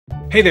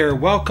Hey there,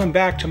 welcome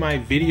back to my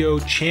video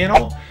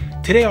channel.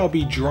 Today I'll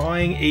be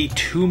drawing a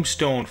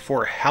tombstone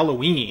for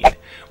Halloween.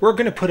 We're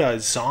going to put a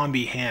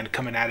zombie hand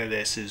coming out of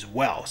this as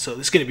well. So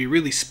this is going to be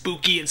really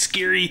spooky and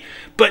scary.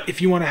 But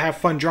if you want to have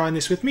fun drawing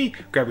this with me,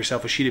 grab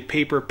yourself a sheet of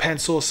paper,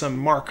 pencil, some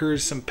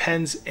markers, some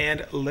pens,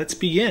 and let's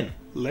begin.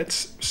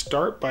 Let's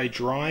start by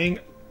drawing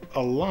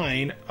a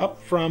line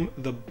up from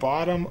the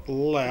bottom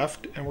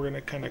left, and we're going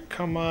to kind of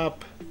come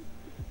up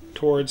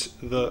towards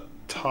the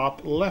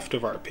top left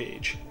of our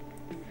page.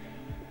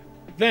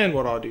 Then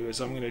what I'll do is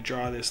I'm going to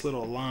draw this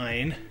little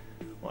line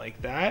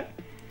like that,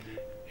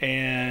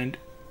 and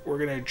we're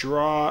going to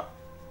draw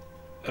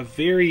a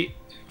very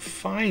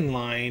fine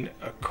line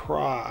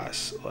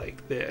across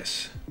like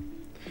this,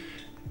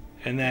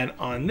 and then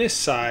on this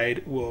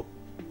side we'll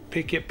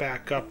pick it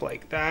back up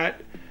like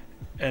that,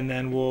 and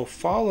then we'll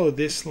follow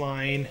this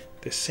line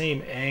the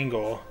same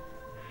angle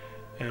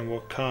and we'll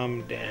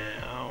come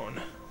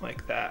down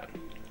like that.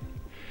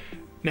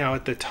 Now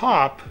at the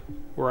top,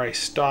 where I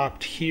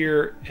stopped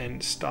here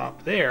and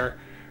stop there,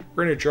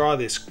 we're going to draw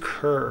this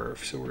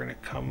curve. So we're going to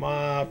come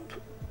up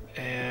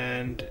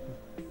and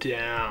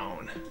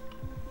down.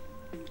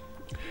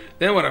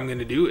 Then what I'm going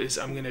to do is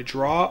I'm going to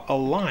draw a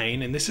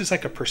line, and this is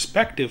like a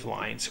perspective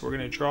line. So we're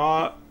going to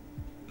draw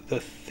the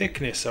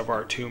thickness of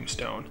our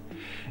tombstone,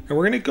 and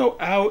we're going to go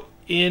out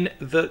in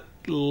the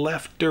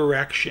left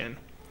direction.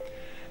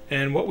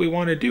 And what we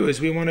want to do is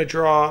we want to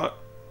draw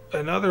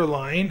another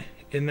line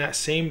in that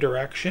same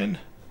direction,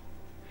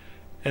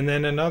 and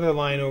then another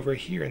line over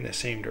here in the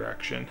same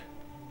direction.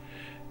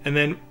 And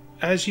then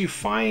as you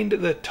find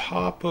the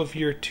top of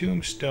your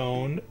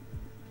tombstone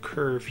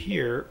curve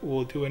here,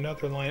 we'll do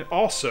another line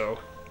also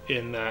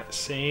in that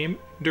same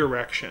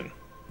direction.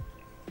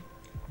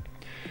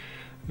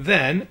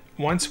 Then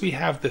once we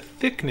have the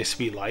thickness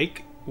we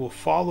like, we'll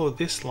follow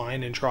this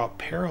line and draw a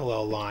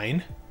parallel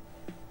line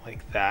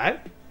like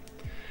that.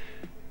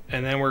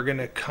 And then we're going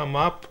to come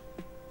up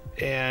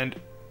and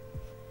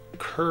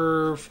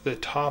curve the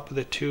top of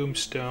the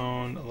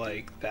tombstone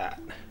like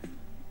that.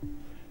 And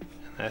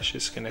that's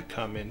just going to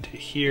come into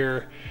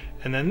here,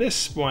 and then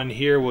this one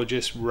here will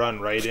just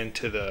run right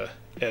into the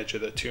edge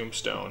of the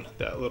tombstone,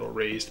 that little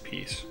raised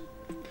piece.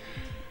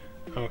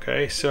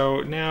 Okay,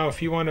 so now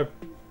if you want to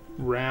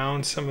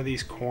round some of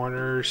these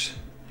corners,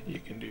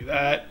 you can do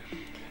that.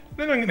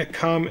 Then I'm going to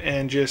come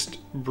and just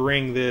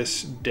bring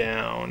this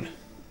down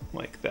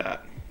like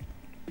that.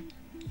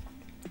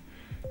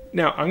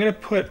 Now I'm going to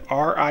put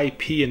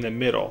R.I.P in the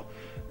middle.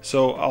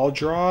 So I'll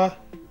draw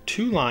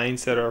two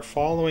lines that are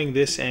following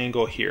this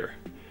angle here.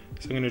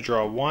 So I'm going to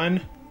draw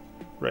one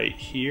right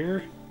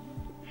here,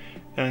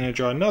 and I'm going to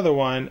draw another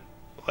one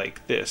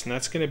like this, and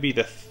that's going to be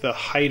the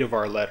height of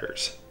our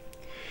letters.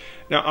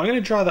 Now I'm going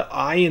to draw the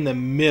I in the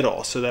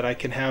middle so that I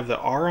can have the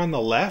R on the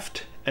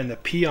left and the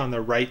P on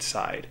the right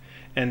side,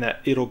 and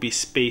that it'll be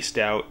spaced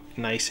out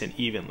nice and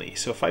evenly.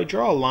 So if I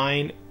draw a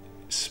line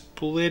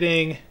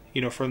splitting,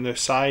 you know, from the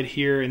side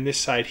here and this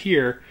side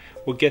here,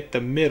 we'll get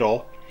the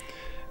middle.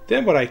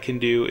 Then what I can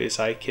do is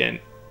I can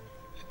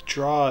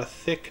draw a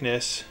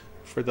thickness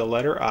for the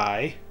letter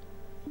I,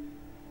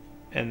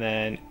 and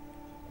then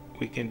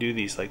we can do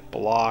these like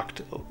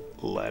blocked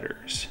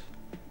letters.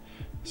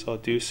 So I'll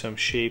do some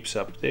shapes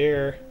up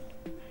there,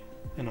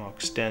 and I'll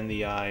extend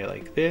the I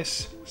like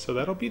this. So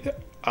that'll be the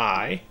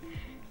I.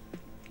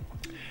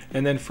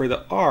 And then for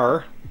the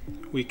R,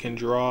 we can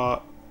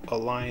draw a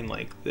line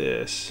like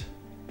this,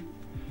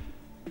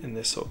 and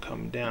this will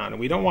come down, and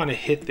we don't want to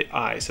hit the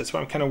eyes. That's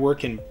why I'm kind of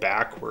working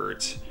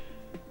backwards.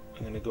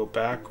 I'm going to go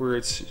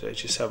backwards. I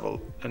just have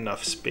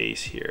enough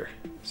space here.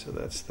 So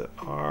that's the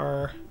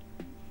R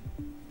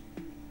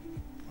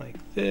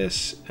like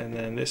this, and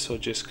then this will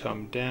just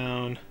come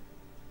down,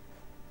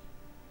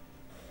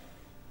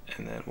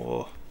 and then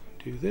we'll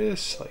do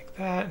this like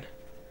that,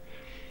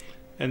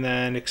 and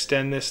then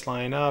extend this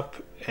line up,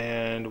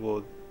 and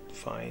we'll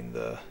find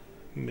the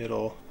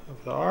middle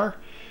of the R.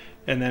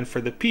 And then for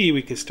the P,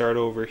 we could start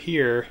over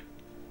here,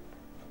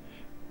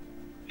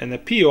 and the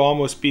P will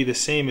almost be the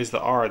same as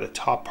the R, the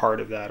top part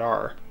of that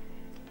R.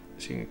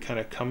 So you can kind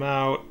of come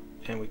out,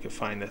 and we can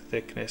find the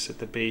thickness at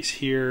the base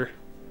here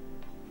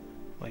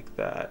like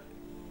that,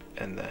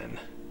 and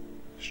then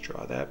just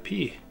draw that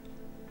P.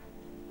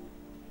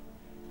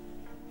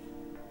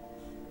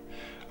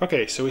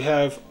 Okay, so we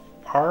have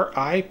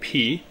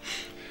R.I.P.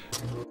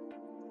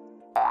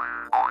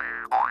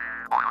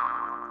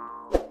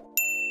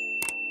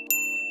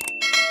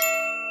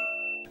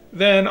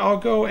 Then I'll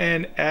go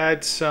and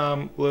add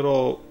some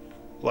little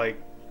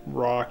like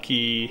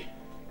rocky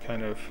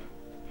kind of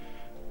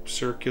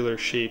circular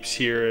shapes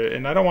here,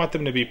 and I don't want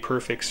them to be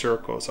perfect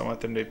circles. I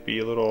want them to be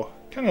a little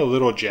kind of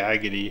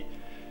jaggedy,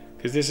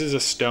 because this is a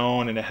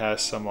stone and it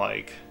has some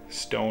like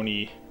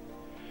stony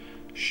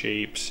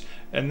shapes.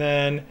 And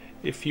then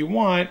if you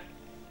want,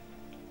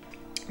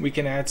 we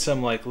can add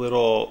some like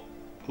little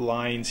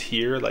lines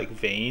here, like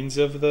veins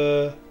of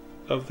the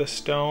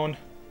stone,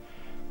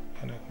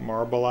 kind of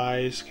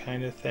marbleized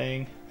kind of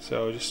thing.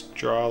 So just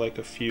draw like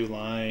a few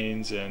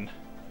lines and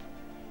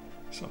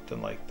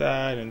Something like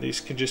that, and these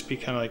can just be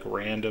kind of like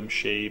random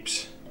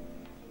shapes.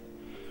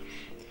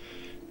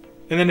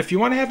 And then if you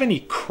want to have any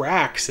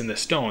cracks in the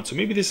stone, so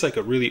maybe this is like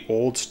a really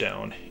old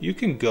stone, you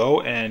can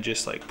go and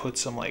just like put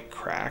some like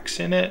cracks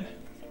in it,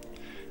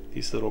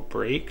 these little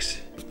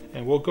breaks,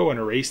 and we'll go and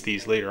erase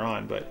these later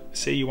on, but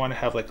say you want to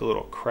have like a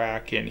little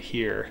crack in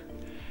here,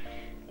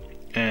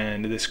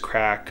 and this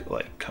crack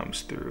like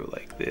comes through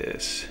like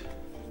this.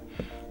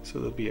 So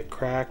there'll be a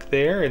crack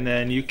there, and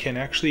then you can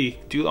actually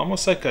do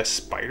almost like a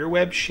spider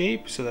web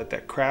shape so that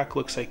that crack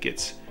looks like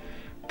it's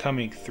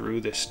coming through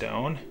the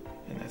stone,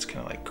 and that's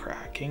kind of like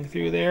cracking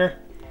through there.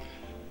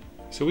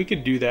 So we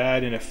could do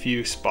that in a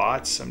few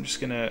spots. I'm just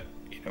gonna,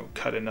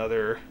 cut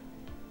another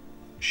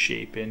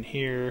shape in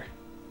here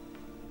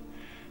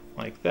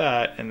like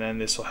that, and then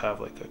this will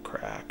have like a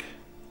crack.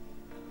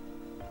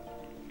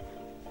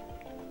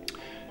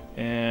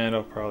 And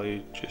I'll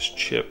probably just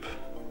chip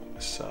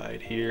a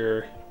side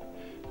here.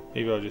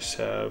 Maybe I'll just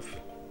have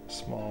a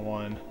small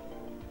one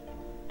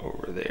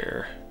over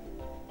there.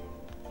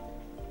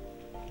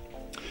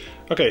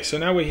 Okay, so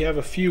now we have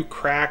a few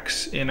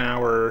cracks in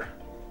our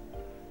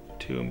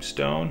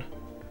tombstone.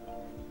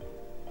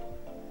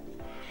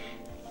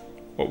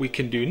 What we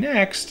can do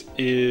next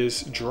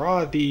is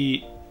draw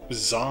the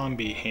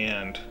zombie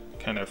hand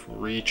kind of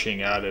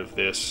reaching out of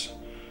this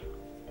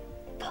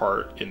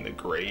part in the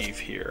grave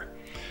here.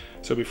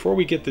 So before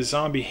we get the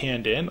zombie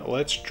hand in,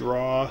 let's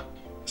draw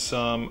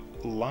some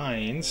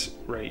lines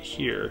right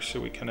here.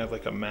 So we kind of have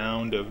like a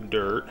mound of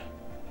dirt,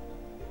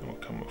 and we'll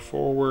come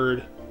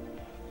forward,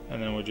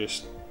 and then we'll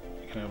just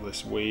kind of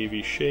this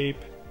wavy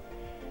shape,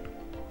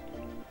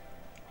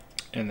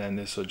 and then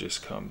this will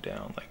just come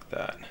down like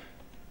that.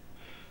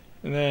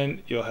 And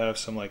then you'll have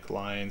some like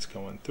lines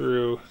going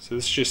through. So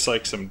this is just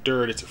like some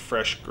dirt, it's a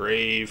fresh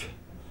grave,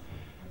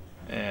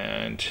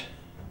 and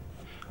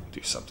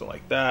do something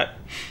like that.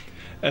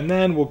 And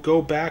then we'll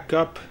go back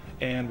up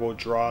and we'll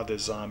draw the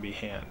zombie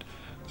hand.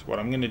 So what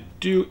I'm going to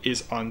do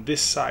is on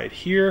this side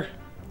here,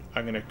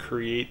 I'm going to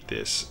create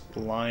this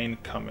line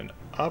coming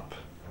up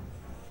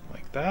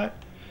like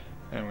that,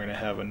 and we're going to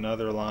have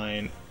another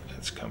line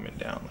that's coming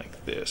down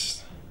like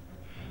this.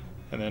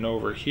 And then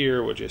over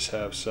here we'll just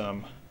have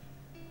some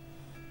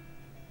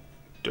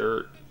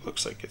dirt,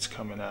 looks like it's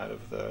coming out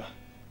of the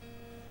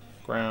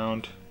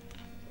ground.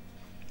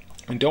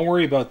 And don't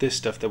worry about this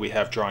stuff that we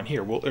have drawn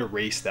here, we'll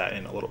erase that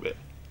in a little bit.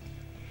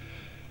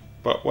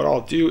 But what I'll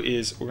do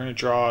is we're going to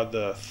draw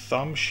the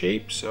thumb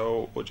shape,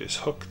 so we'll just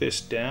hook this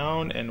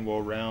down and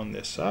we'll round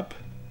this up,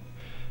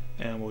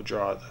 and we'll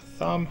draw the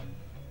thumb,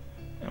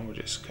 and we'll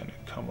just kind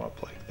of come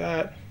up like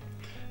that,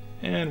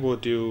 and we'll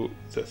do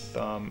the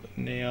thumb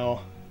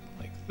nail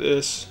like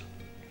this.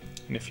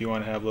 And if you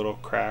want to have little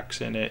cracks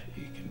in it,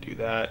 you can do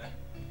that.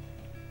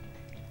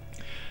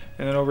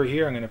 And then over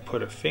here I'm going to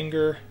put a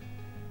finger,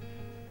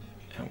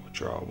 and we'll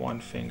draw one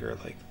finger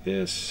like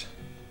this.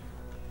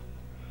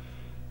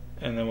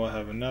 And then we'll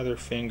have another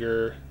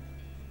finger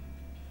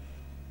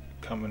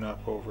coming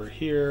up over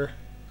here.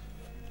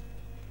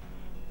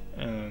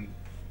 And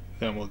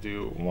then we'll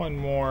do one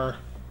more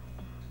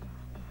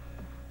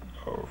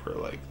over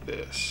like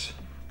this.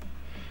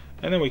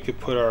 And then we could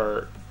put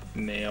our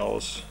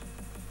nails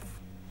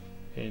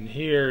in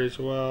here as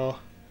well.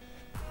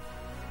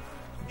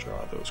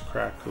 Draw those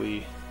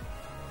crackly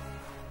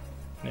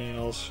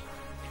nails.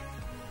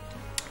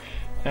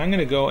 Now I'm going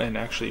to go and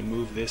actually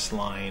move this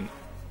line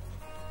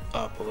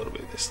up a little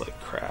bit, this like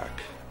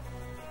crack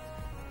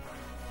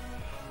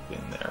in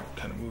there.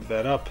 Kind of move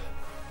that up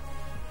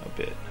a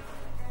bit.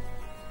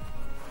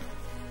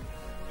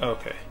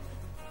 Okay,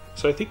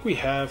 so I think we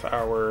have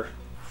our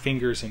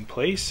fingers in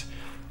place.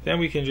 Then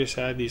we can just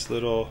add these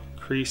little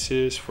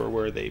creases for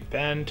where they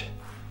bend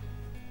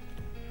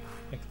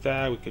like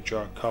that. We could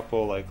draw a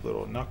couple like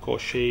little knuckle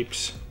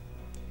shapes,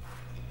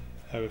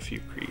 have a few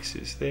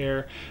creases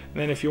there,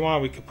 and then if you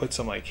want we could put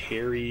some like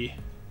hairy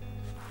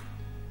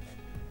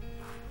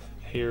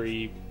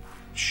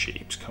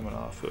shapes coming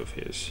off of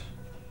his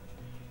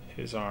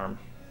arm.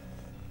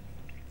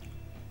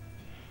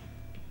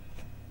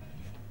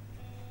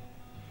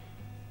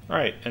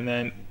 Alright, and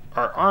then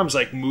our arm's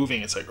like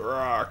moving, it's like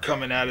rah,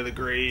 coming out of the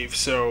grave,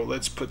 so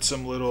let's put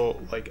some little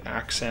like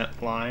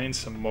accent lines,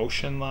 some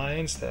motion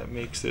lines that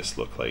makes this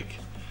look like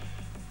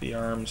the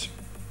arms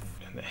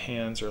and the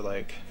hands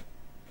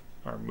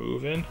are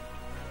moving.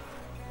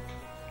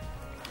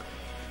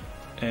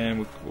 And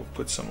we'll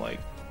put some like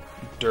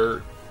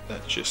dirt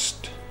that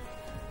just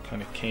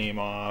kind of came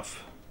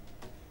off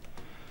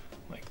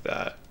like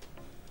that.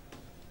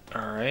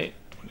 Alright,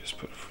 we'll just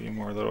put a few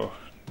more little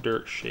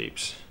dirt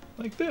shapes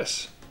like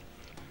this.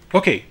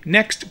 Okay,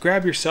 next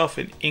grab yourself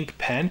an ink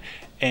pen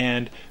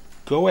and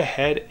go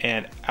ahead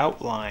and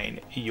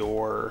outline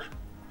your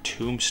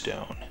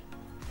tombstone.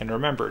 And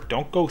remember,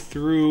 don't go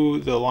through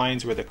the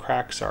lines where the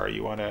cracks are.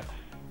 You want to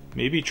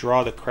maybe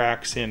draw the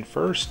cracks in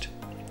first,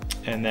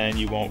 and then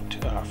you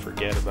won't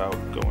forget about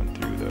going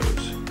through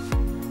those.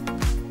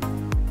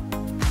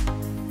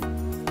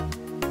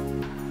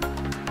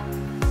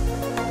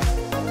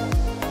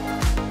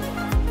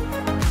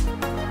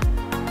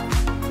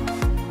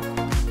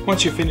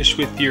 Once you're finished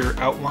with your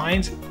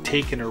outlines,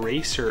 take an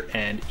eraser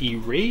and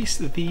erase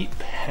the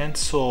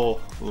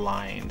pencil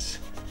lines.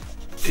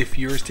 If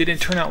yours didn't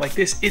turn out like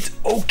this, it's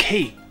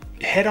okay.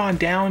 Head on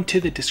down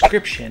to the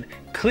description,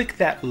 click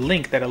that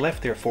link that I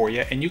left there for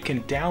you, and you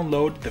can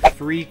download the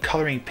free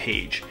coloring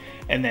page.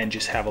 And then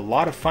just have a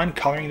lot of fun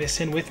coloring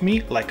this in with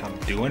me like I'm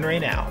doing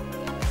right now.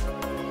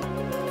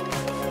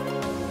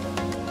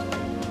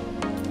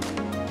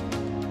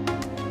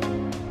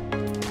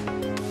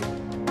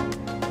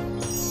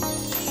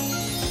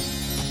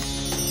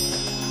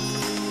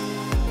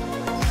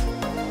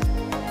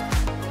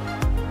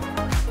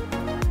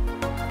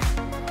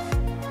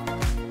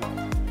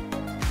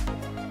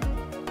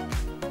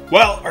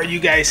 Well, are you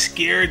guys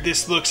scared?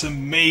 This looks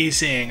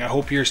amazing. I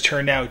hope yours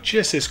turned out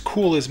just as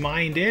cool as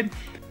mine did.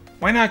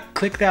 Why not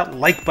click that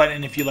like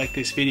button if you like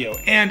this video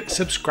and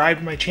subscribe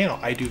to my channel.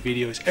 I do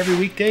videos every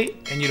weekday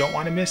and you don't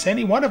want to miss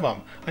any one of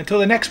them. Until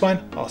the next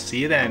one, I'll see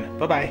you then.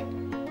 Bye-bye.